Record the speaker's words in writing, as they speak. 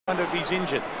If he's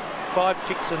injured. 5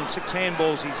 kicks and 6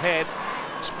 handballs he's had.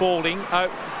 Spalding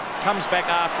comes back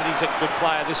after. He's a good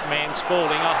player, this man.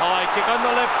 Spalding, a high kick on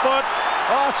the left foot.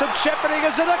 Oh, some shepherding.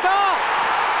 Is it a goal?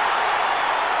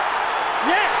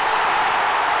 Yes!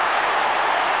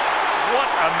 What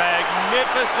a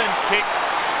magnificent kick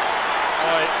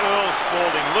by Earl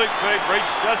Spalding. Luke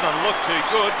Beveridge doesn't look too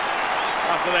good.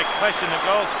 After that clash in the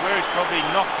goal square, he's probably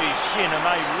knocked his shin and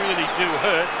they really do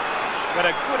hurt. But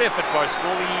a good effort by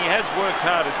Spalding. He has worked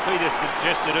hard, as Peter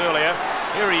suggested earlier.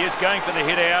 Here he is going for the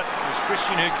hit out. It was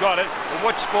Christian who got it. But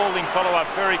watch Spalding follow up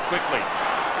very quickly.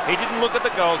 He didn't look at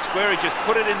the goal square. He just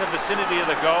put it in the vicinity of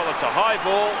the goal. It's a high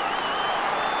ball.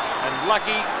 And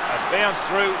lucky, a bounce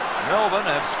through.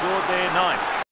 Melbourne have scored their 9th.